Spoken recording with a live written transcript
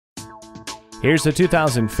Here's the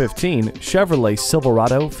 2015 Chevrolet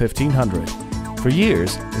Silverado 1500. For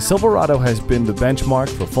years, the Silverado has been the benchmark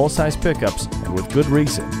for full-size pickups, and with good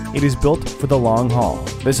reason. It is built for the long haul.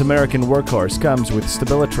 This American workhorse comes with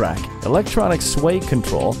StabiliTrak, electronic sway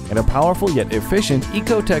control, and a powerful yet efficient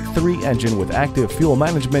Ecotec 3 engine with active fuel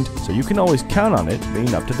management, so you can always count on it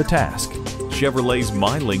being up to the task. Chevrolet's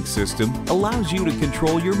MyLink system allows you to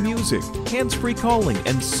control your music, hands-free calling,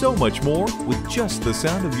 and so much more with just the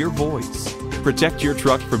sound of your voice. Protect your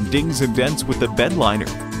truck from dings and dents with the bed liner.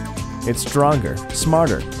 It's stronger,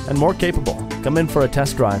 smarter, and more capable. Come in for a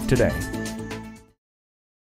test drive today.